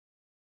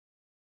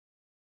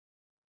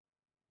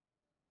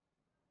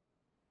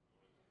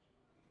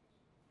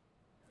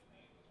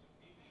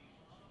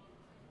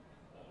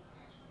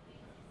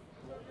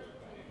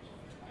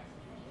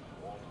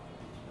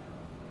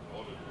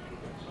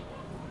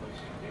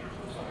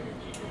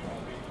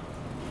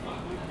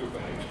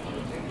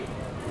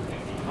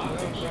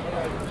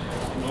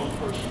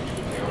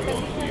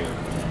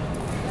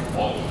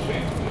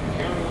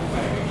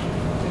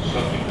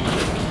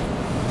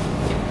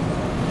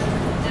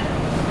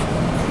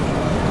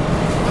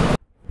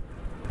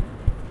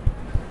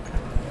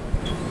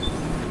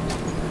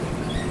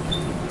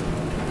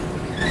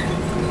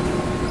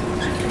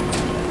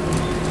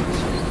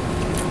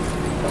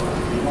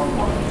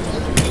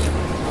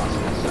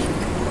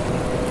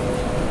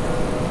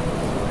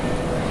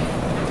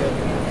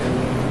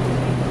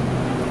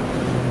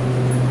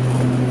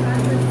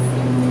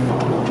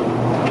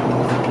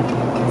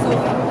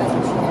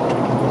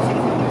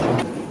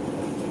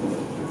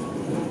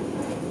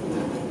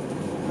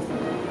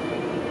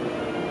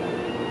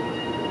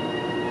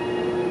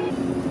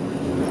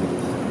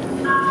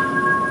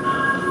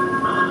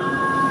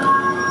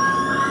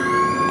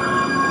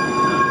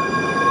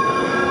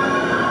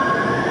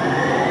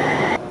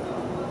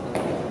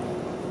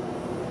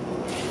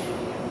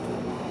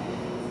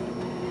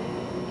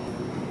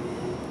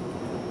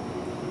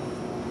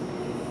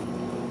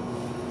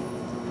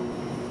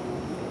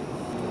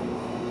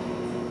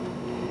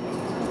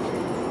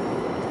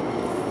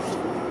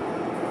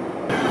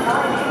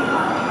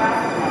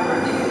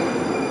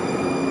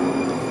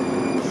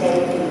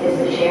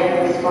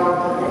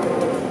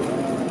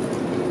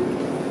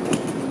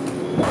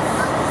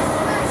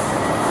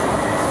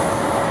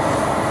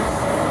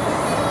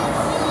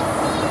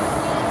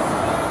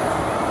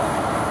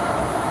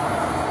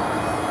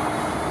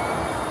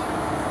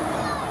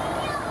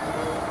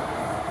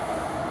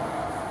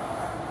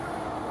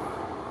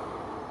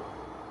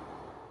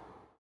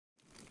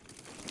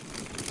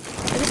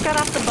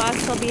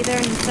I'll be there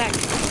in a sec.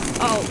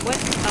 Oh, what?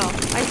 Oh,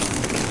 I see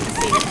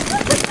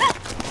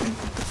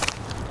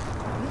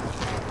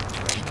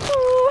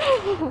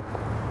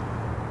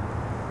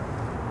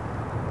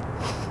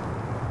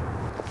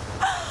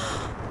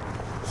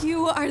it.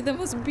 You are the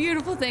most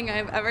beautiful thing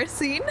I've ever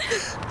seen.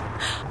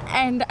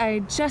 And I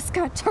just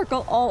got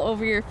charcoal all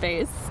over your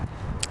face.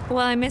 Well,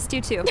 I missed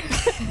you too.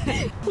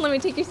 Let me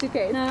take your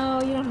suitcase.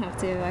 No, you don't have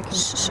to. I can.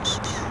 Shh.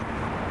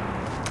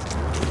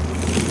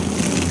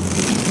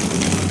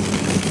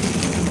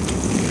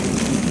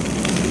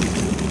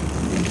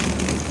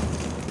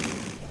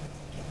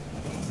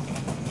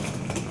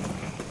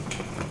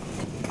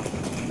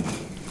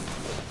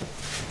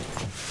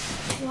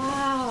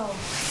 Wow.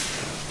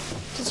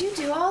 Did you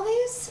do all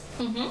these?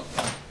 Mm-hmm.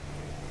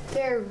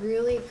 They're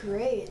really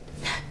great.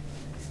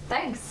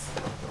 Thanks.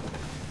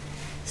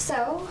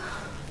 So,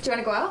 do you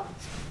want to go out?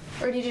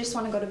 Or do you just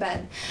want to go to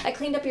bed? I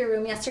cleaned up your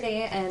room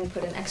yesterday and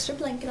put an extra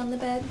blanket on the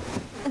bed.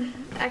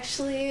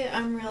 Actually,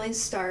 I'm really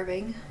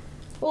starving.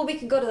 Well, we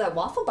could go to that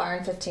waffle bar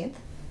on 15th.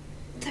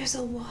 There's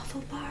a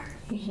waffle bar?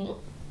 Mm-hmm.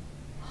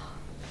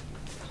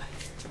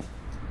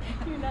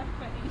 You're not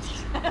funny.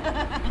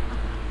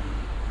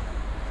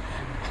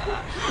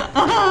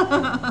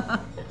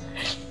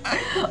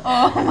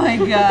 Oh my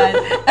god.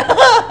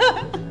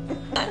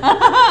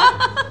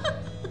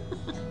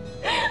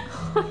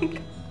 Oh my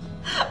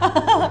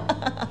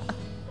God.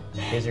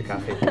 Here's your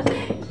coffee.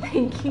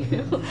 Thank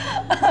you.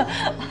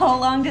 How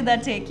long did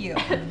that take you?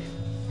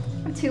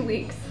 2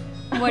 weeks.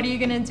 What are you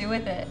gonna do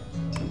with it?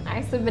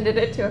 I submitted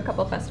it to a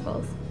couple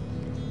festivals.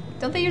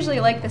 Don't they usually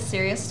like the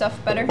serious stuff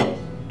better?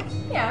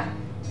 Yeah,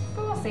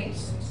 but we'll see.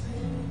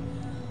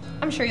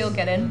 I'm sure you'll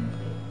get in.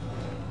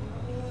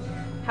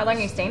 How long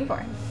are you staying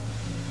for?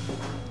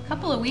 A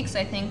couple of weeks,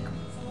 I think.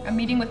 I'm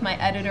meeting with my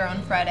editor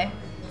on Friday.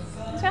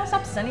 He's gotta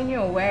stop sending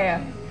you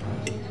away.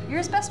 You're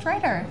his best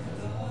writer.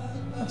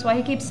 That's why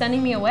he keeps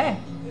sending me away.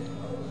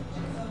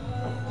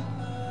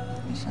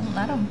 You shouldn't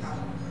let him.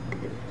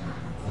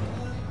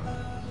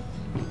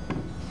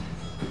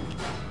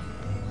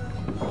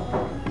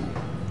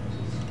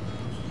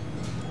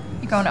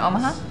 You going to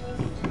Omaha?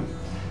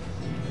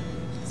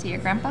 See your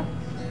grandpa?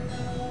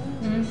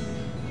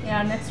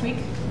 Yeah, next week.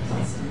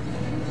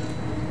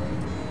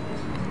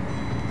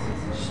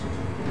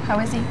 How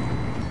is he?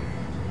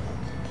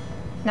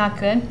 Not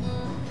good.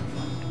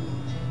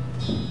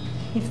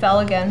 He fell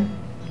again.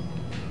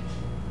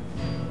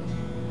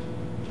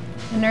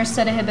 The nurse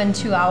said it had been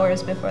 2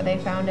 hours before they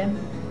found him.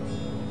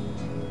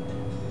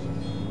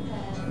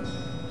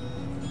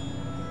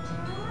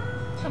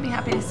 He'll be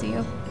happy to see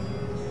you.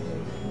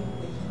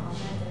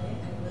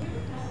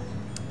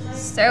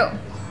 So,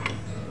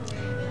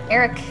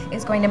 Eric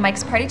is going to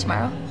Mike's party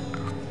tomorrow.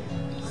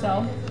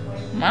 So?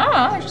 No,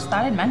 I just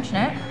thought I'd mention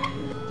it.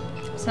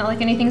 It's not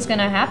like anything's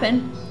gonna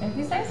happen. If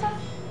you say so.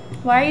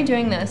 Why are you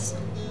doing this?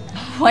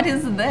 What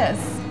is this?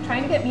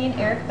 Trying to get me and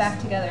Eric back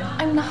together.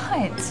 I'm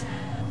not.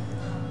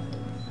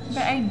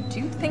 But I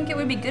do think it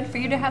would be good for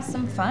you to have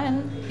some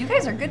fun. You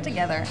guys are good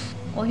together.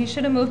 Well, he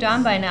should have moved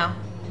on by now.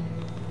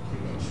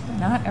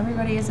 Not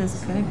everybody is as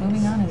good at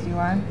moving on as you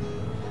are.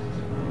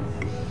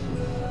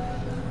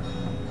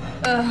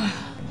 Ugh.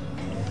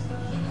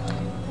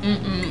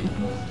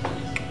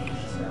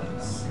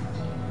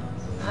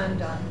 I'm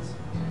done.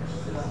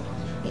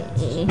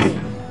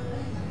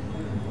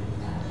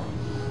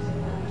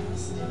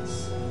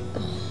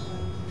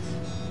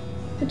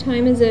 What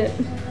time is it?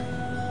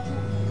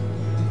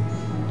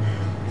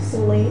 It's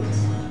late.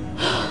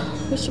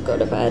 We should go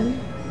to bed.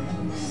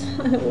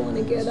 I don't want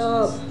to get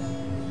up.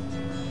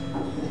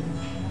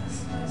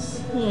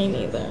 Me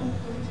neither.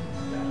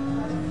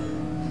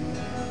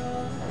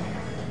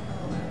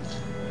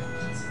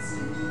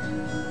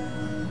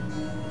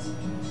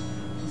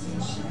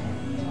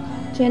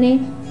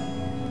 Jenny?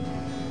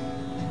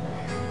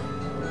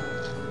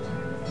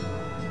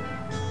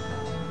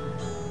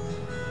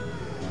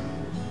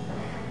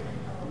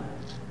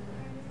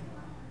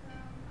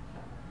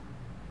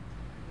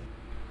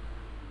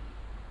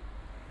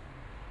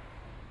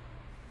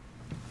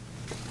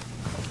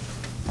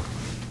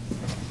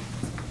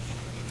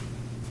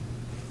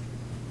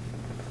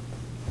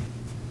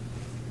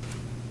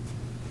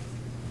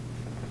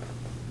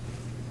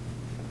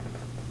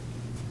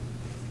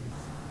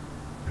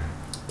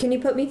 Can you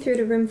put me through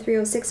to room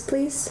 306,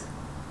 please?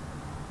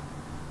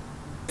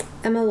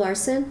 Emma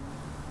Larson,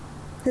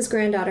 his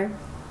granddaughter.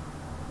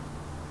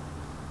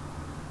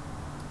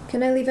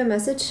 Can I leave a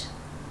message?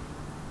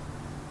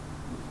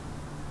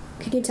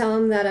 Can you tell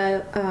him that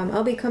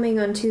I'll be coming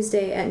on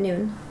Tuesday at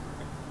noon?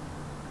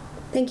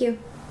 Thank you.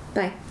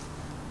 Bye.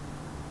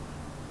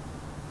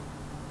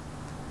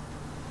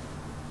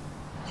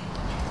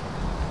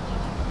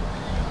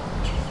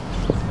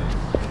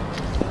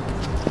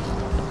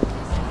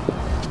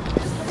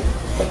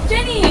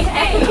 Jenny!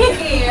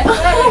 Hey!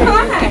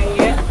 Hi!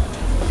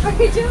 How are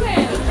you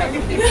doing?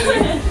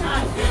 Good.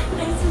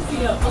 Nice to see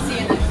you. I'll see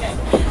you next day.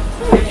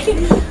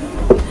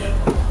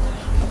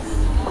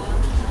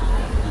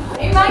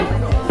 Hey, Mike!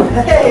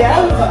 Hey,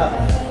 Alpha!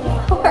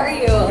 How are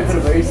you?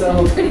 Very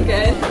So Pretty good.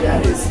 yeah,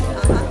 it is.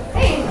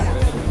 Hey.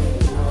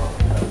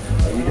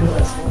 How you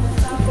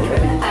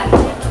doing?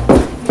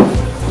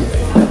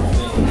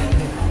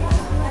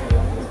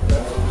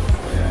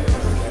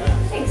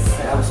 Thanks.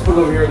 Yeah, I'll just put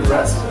it over here with the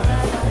rest.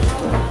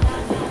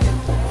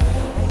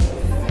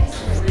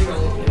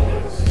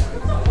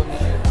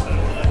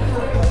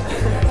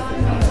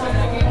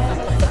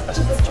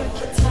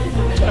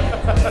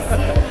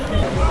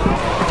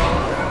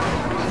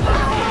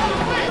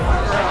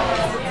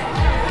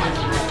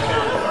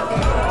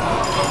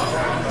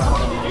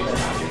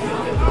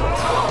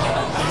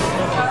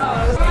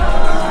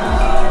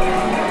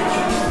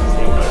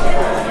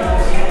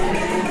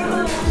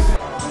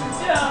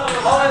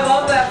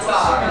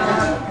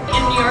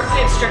 In New York,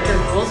 they have stricter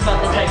rules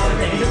about the types of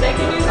things that they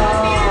can use in the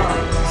theater.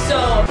 So.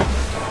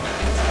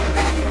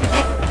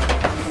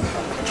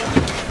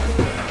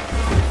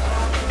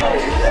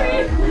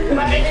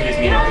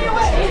 Get out of your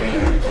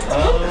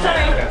way!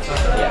 Sorry.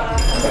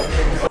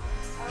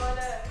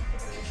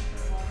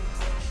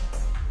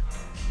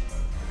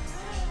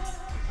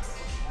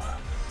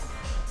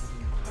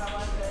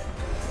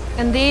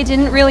 And they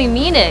didn't really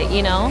mean it,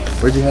 you know?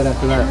 Where'd you head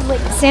after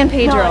that? San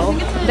Pedro.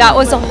 That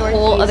was a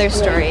whole other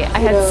story. I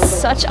had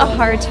such a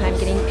hard time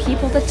getting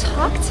people to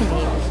talk to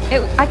me.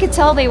 I could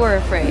tell they were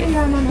afraid.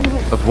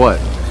 Of what?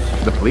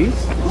 The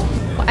police?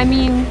 I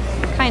mean,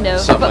 kind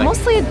of. Something. But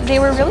mostly they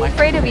were really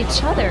afraid of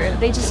each other.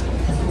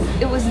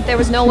 There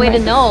was no way to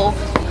know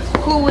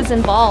who was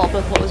involved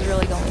with what was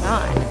really going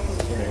on.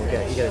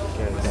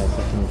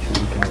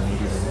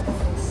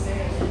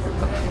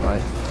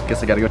 I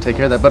guess I gotta go take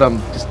care of that, but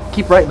just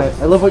keep writing.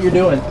 I love what you're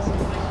doing.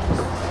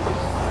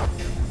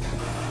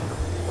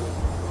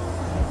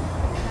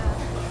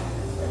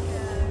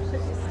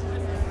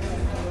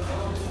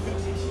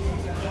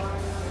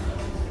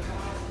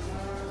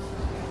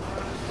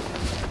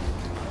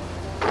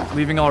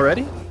 Leaving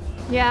already?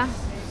 Yeah,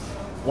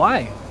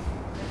 Why?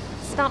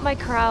 it's not my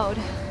crowd.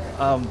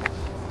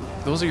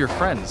 Those are your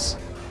friends.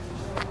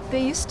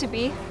 They used to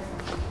be.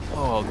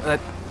 Oh,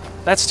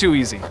 that's too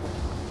easy.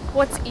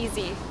 What's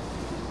easy?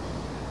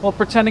 Well,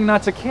 pretending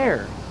not to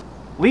care.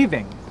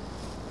 Leaving.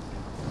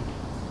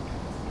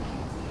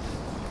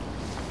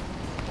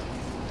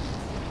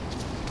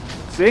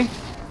 See?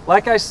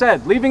 Like I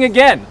said, leaving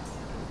again.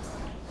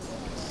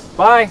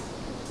 Bye.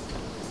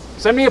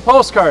 Send me a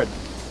postcard.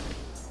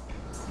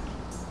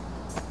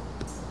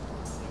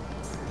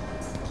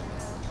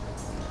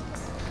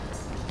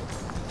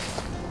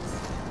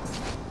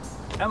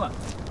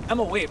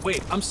 Emma,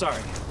 wait, I'm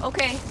sorry.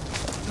 Okay,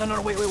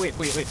 No,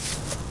 wait.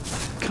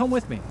 Come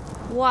with me.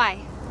 why?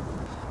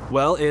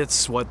 Well,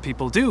 it's what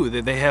people do.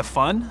 They have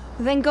fun.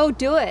 Then go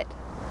do it.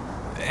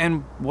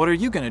 And what are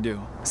you gonna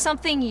do?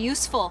 Something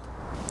useful.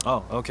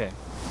 Oh, okay.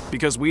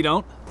 Because we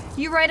don't?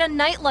 You write a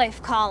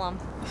nightlife column.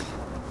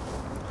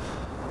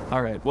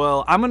 All right,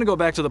 well, I'm gonna go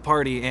back to the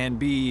party and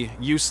be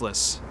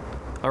useless.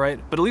 All right?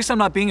 But at least I'm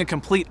not being a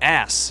complete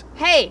ass.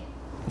 Hey,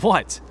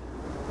 What?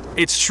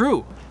 It's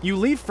true. You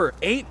leave for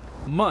 8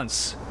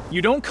 months.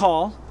 You don't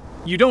call,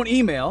 you don't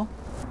email,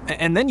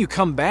 and then you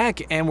come back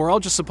and we're all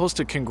just supposed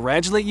to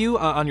congratulate you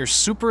on your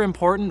super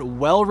important,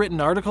 well-written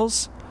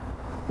articles?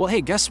 Well,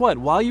 hey, guess what?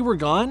 While you were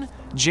gone,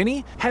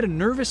 Ginny had a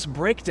nervous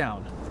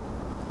breakdown.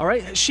 All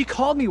right? She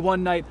called me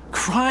one night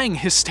crying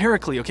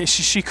hysterically, okay?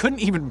 She couldn't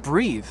even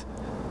breathe.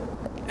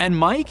 And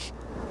Mike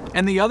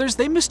and the others,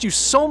 they missed you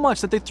so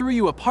much that they threw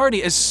you a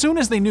party as soon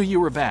as they knew you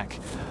were back.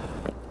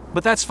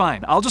 But that's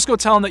fine. I'll just go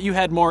tell them that you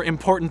had more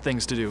important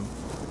things to do.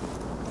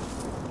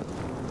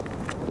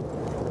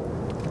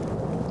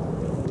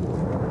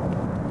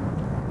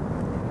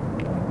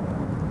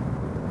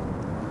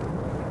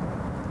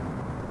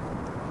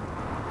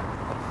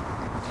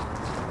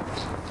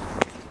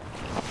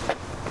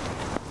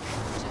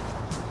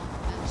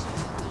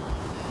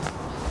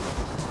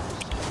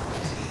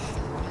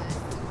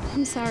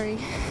 I'm sorry.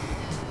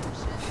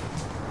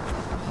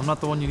 I'm not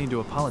the one you need to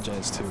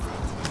apologize to.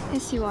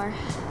 Yes, you are.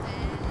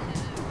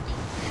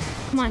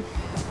 Come on,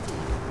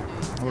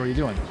 What are you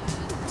doing?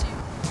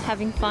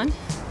 having fun?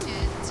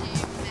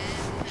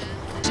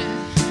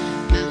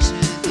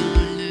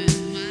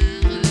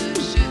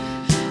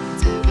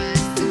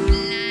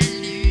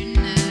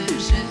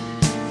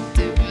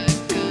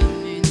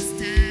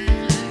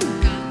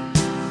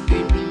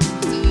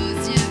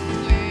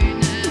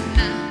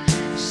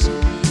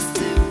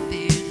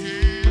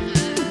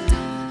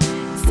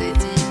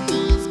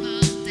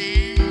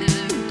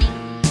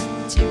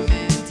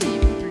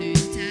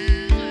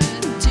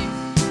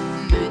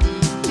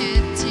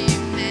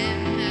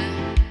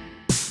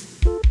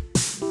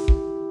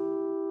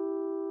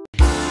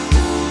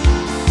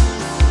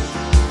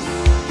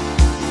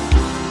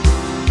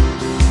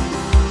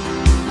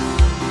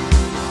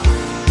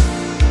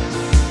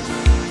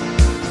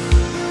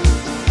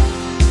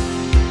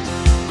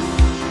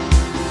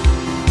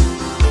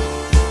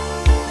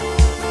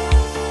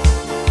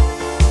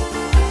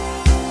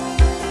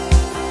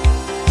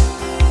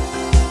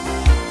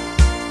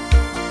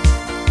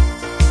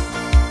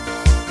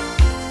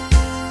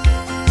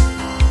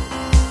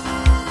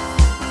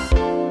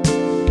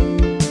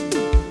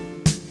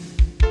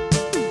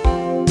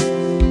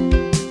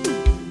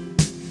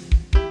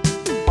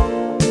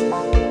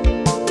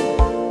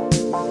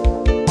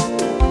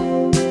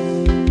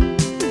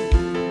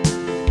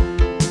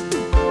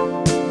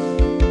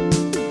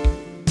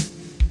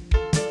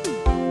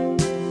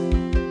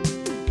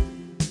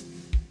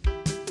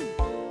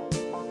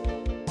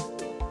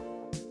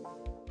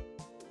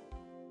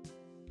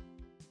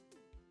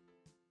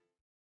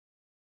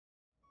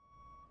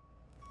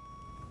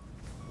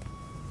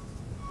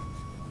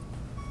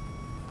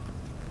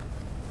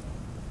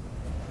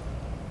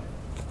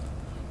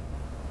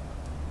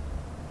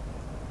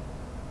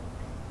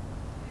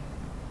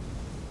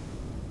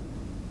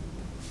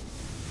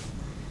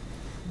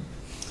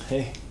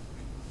 Hey.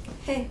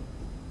 Hey.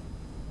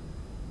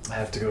 I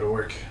have to go to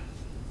work.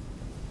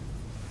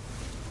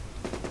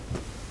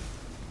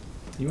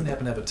 You wouldn't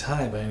happen to have a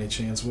tie by any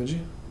chance, would you?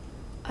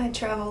 I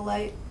travel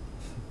light.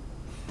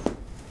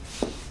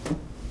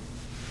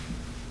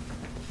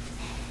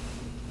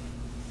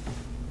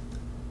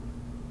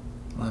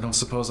 Well, I don't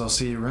suppose I'll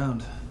see you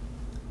around.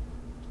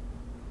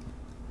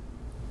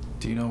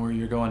 Do you know where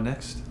you're going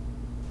next?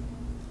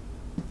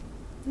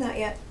 Not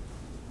yet.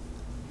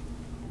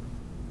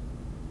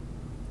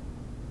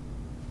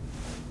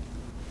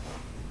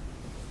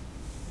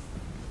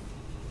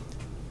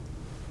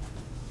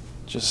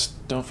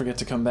 Just don't forget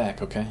to come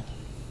back, okay?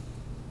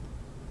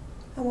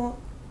 I won't.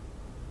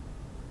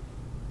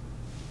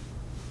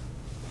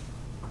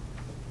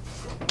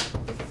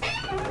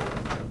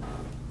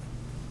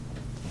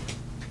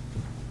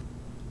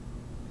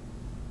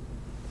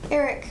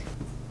 Eric.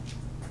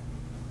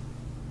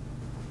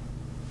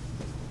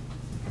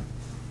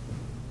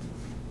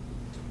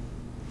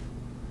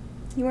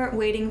 You weren't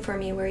waiting for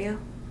me, were you?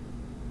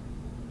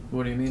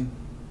 What do you mean?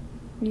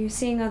 You're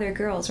seeing other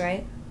girls,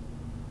 right?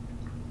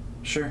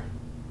 Sure.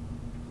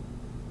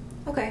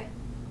 Okay.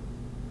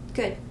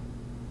 Good.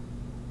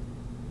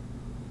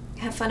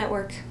 Have fun at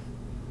work.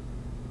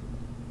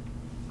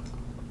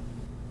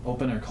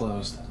 Open or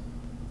closed?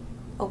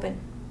 Open.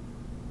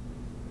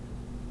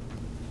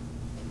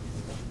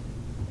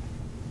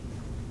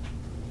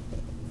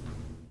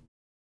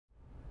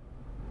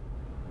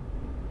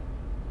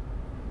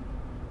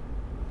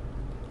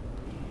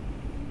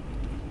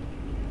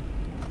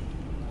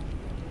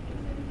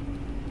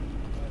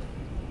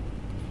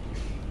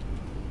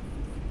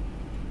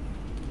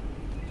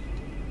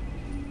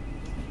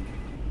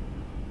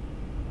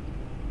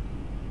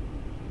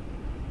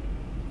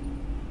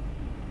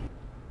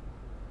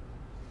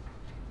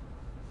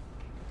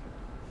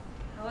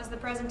 How was the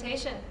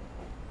presentation?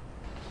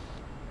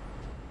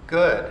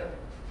 Good.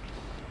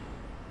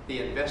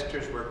 The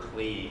investors were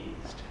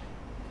pleased.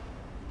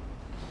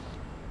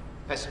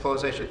 I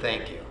suppose I should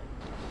thank you.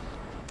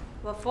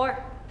 What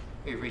for?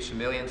 We've reached 1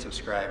 million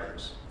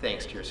subscribers,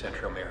 thanks to your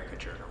Central America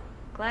journal.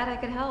 Glad I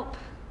could help.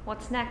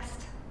 What's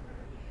next?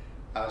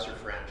 How's your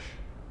French?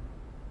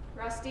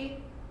 Rusty?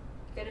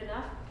 Good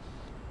enough?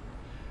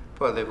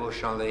 Pouvez-vous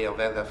chanter un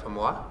verre pour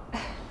moi?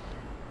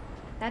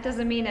 That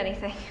doesn't mean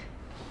anything.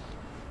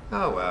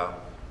 Oh, well.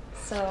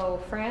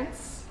 So,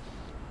 France?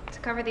 To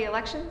cover the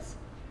elections?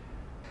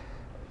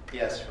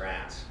 Yes,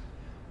 France.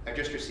 I've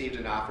just received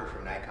an offer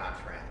from Nikon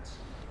France.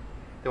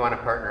 They want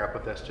to partner up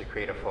with us to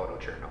create a photo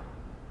journal.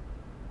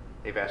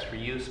 They've asked for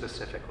you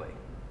specifically.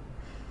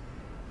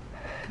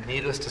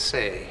 Needless to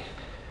say,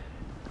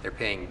 they're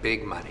paying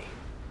big money.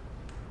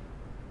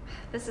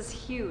 This is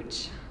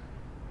huge.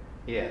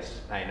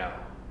 Yes, I know.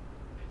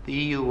 The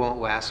EU won't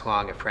last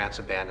long if France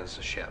abandons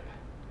the ship.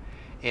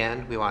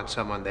 And we want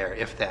someone there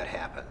if that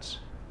happens.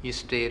 You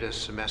stayed a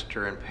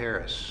semester in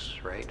Paris,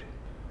 right?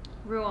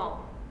 Rouen.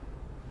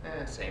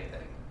 Same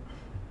thing.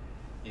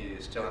 You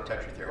still in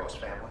touch with your host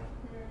family?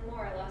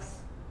 More or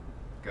less.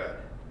 Good.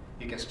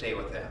 You can stay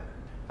with them.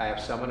 I have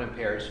someone in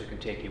Paris who can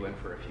take you in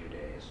for a few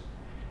days.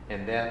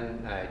 And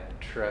then I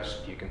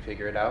trust you can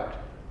figure it out?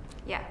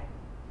 Yeah.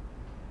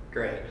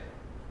 Great.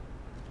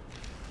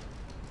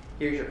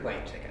 Here's your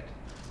plane ticket.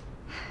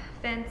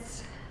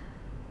 Vince,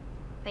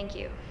 thank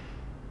you.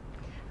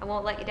 I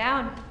won't let you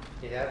down.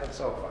 You haven't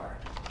so far.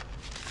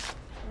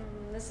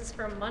 This is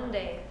for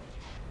Monday.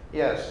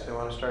 Yes, they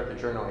want to start the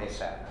journal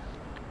ASAP.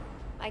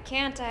 I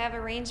can't. I have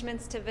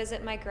arrangements to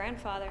visit my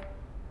grandfather.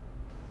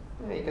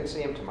 Yeah, you can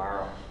see him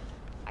tomorrow.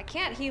 I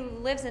can't. He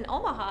lives in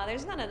Omaha.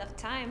 There's not enough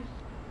time.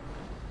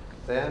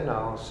 Then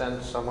I'll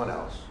send someone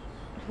else.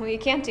 Well, you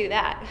can't do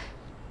that.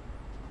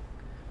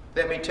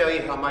 Let me tell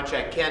you how much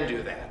I can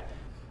do that.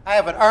 I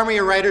have an army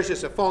of writers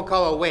just a phone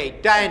call away,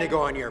 dying to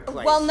go on your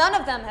place. Well, none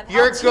of them have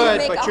You're helped you good,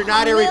 make but you're 1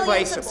 not million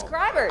irreplaceable.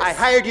 subscribers. I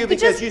hired you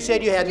because just- you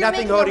said you had you're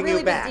nothing making a holding really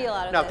you big back. deal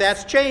out of Now, if this.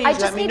 that's changed, I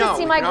just let me need to know.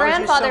 see We my can always use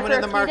grandfather someone for in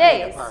a the few marketing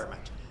days.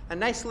 department. A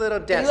nice little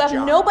desk You have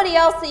job. nobody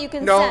else that you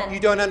can No, send. you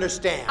don't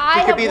understand. I we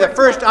have could be the worked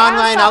my first ass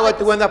online off outlet at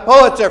to win the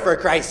Pulitzer, for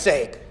Christ's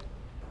sake.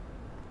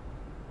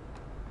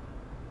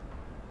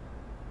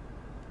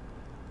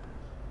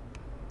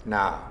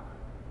 Now,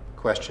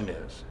 question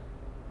is,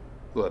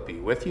 will it be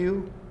with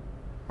you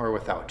or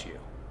without you?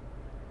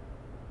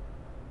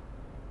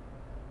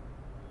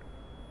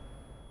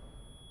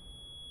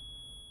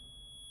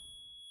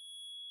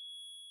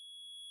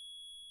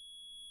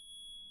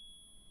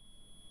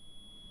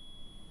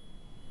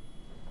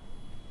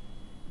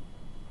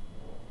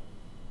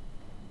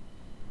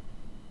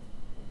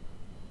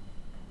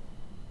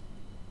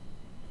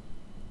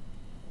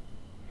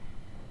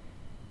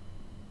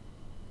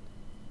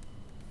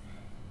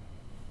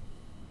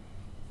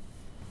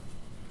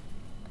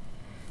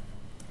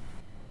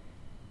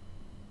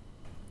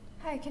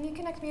 Hi, can you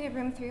connect me to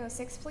room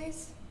 306,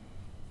 please?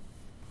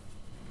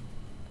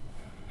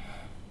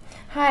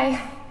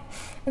 Hi,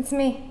 it's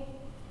me.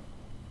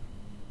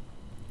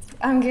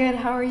 I'm good,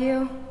 how are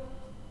you?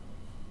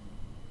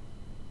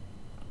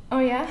 Oh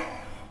yeah?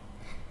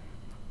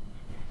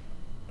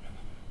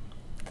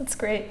 That's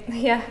great.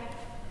 Yeah.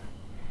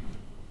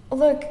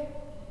 Look,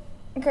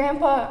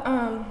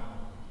 Grandpa,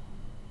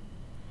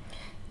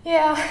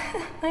 yeah,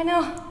 I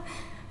know.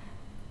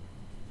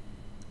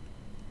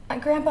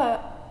 Grandpa,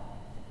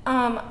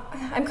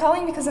 I'm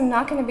calling because I'm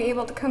not going to be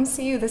able to come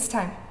see you this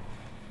time.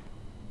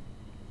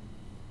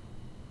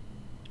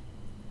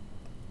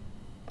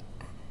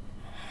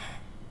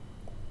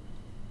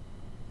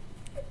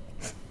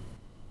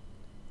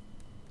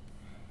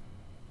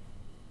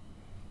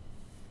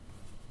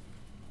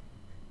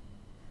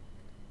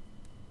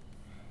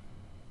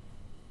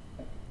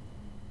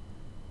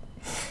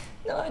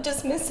 No, I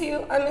just miss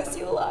you. I miss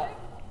you a lot.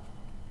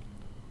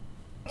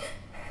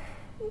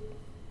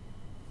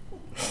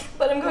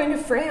 But I'm going to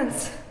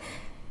France.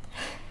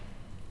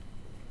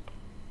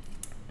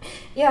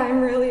 Yeah,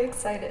 I'm really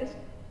excited.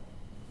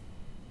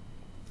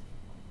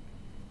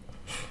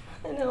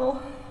 I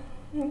know.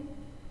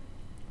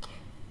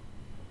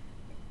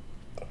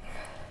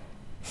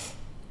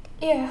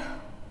 Yeah.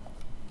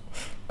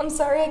 I'm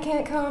sorry I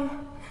can't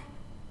come.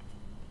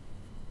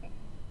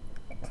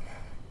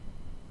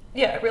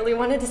 Yeah, I really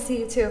wanted to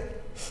see you too.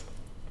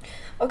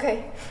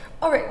 Okay.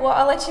 All right, well,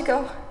 I'll let you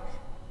go.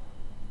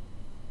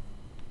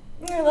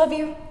 I love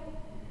you.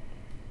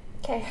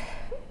 Okay.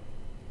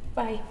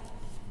 Bye.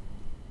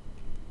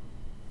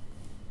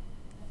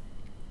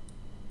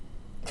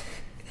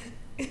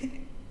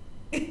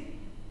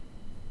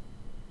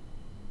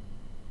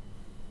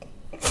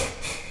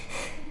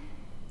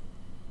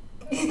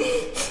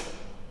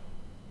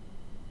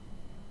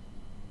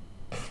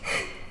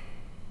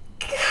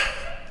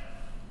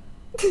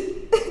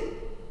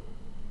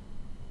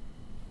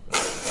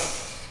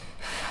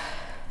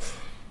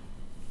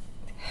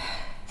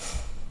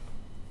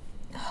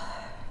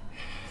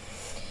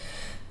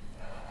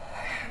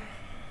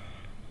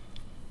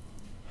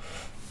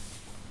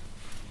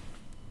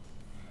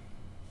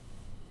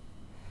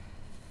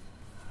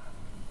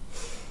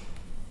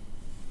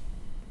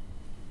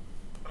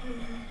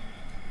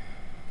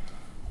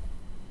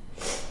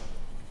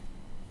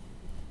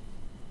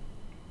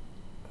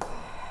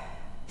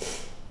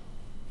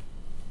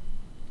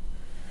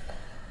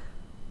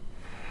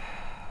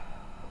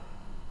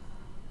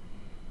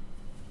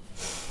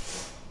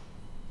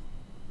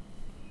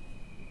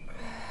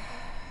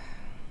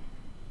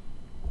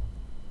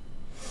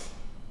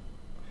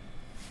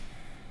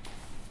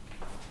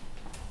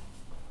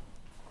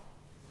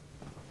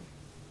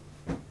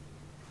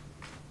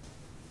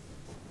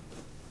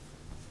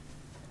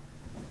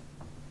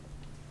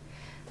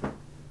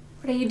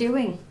 What are you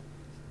doing?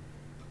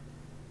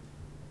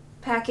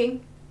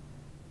 Packing?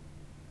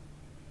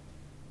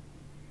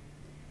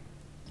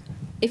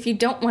 If you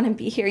don't want to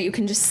be here, you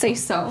can just say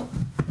so.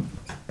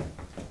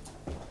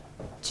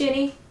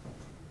 Ginny?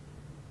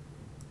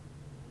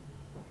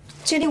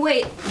 Ginny,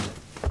 wait.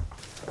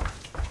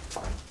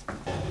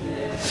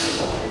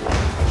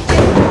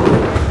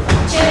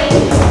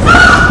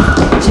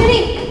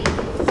 Ginny!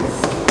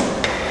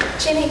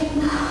 Ginny!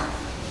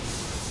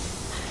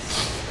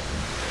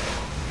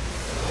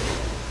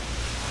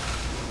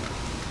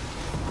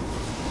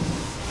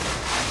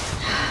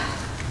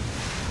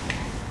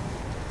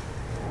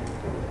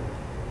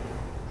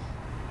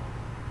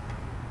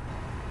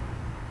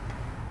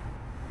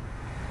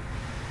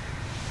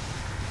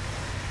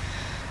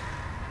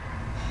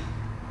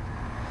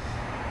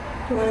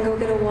 You want to go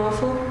get a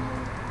waffle?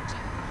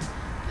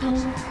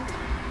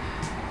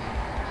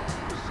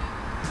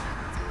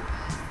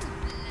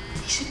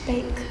 We should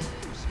bake.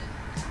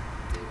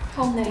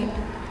 All night.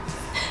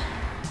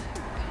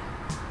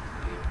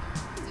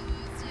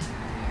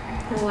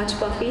 And watch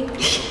Buffy?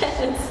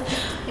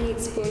 Yes. And eat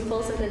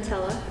spoonfuls of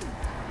Nutella.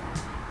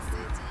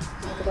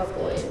 Talk about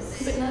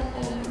boys. But not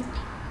all.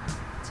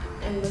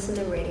 And listen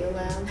to Radio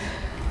Lab.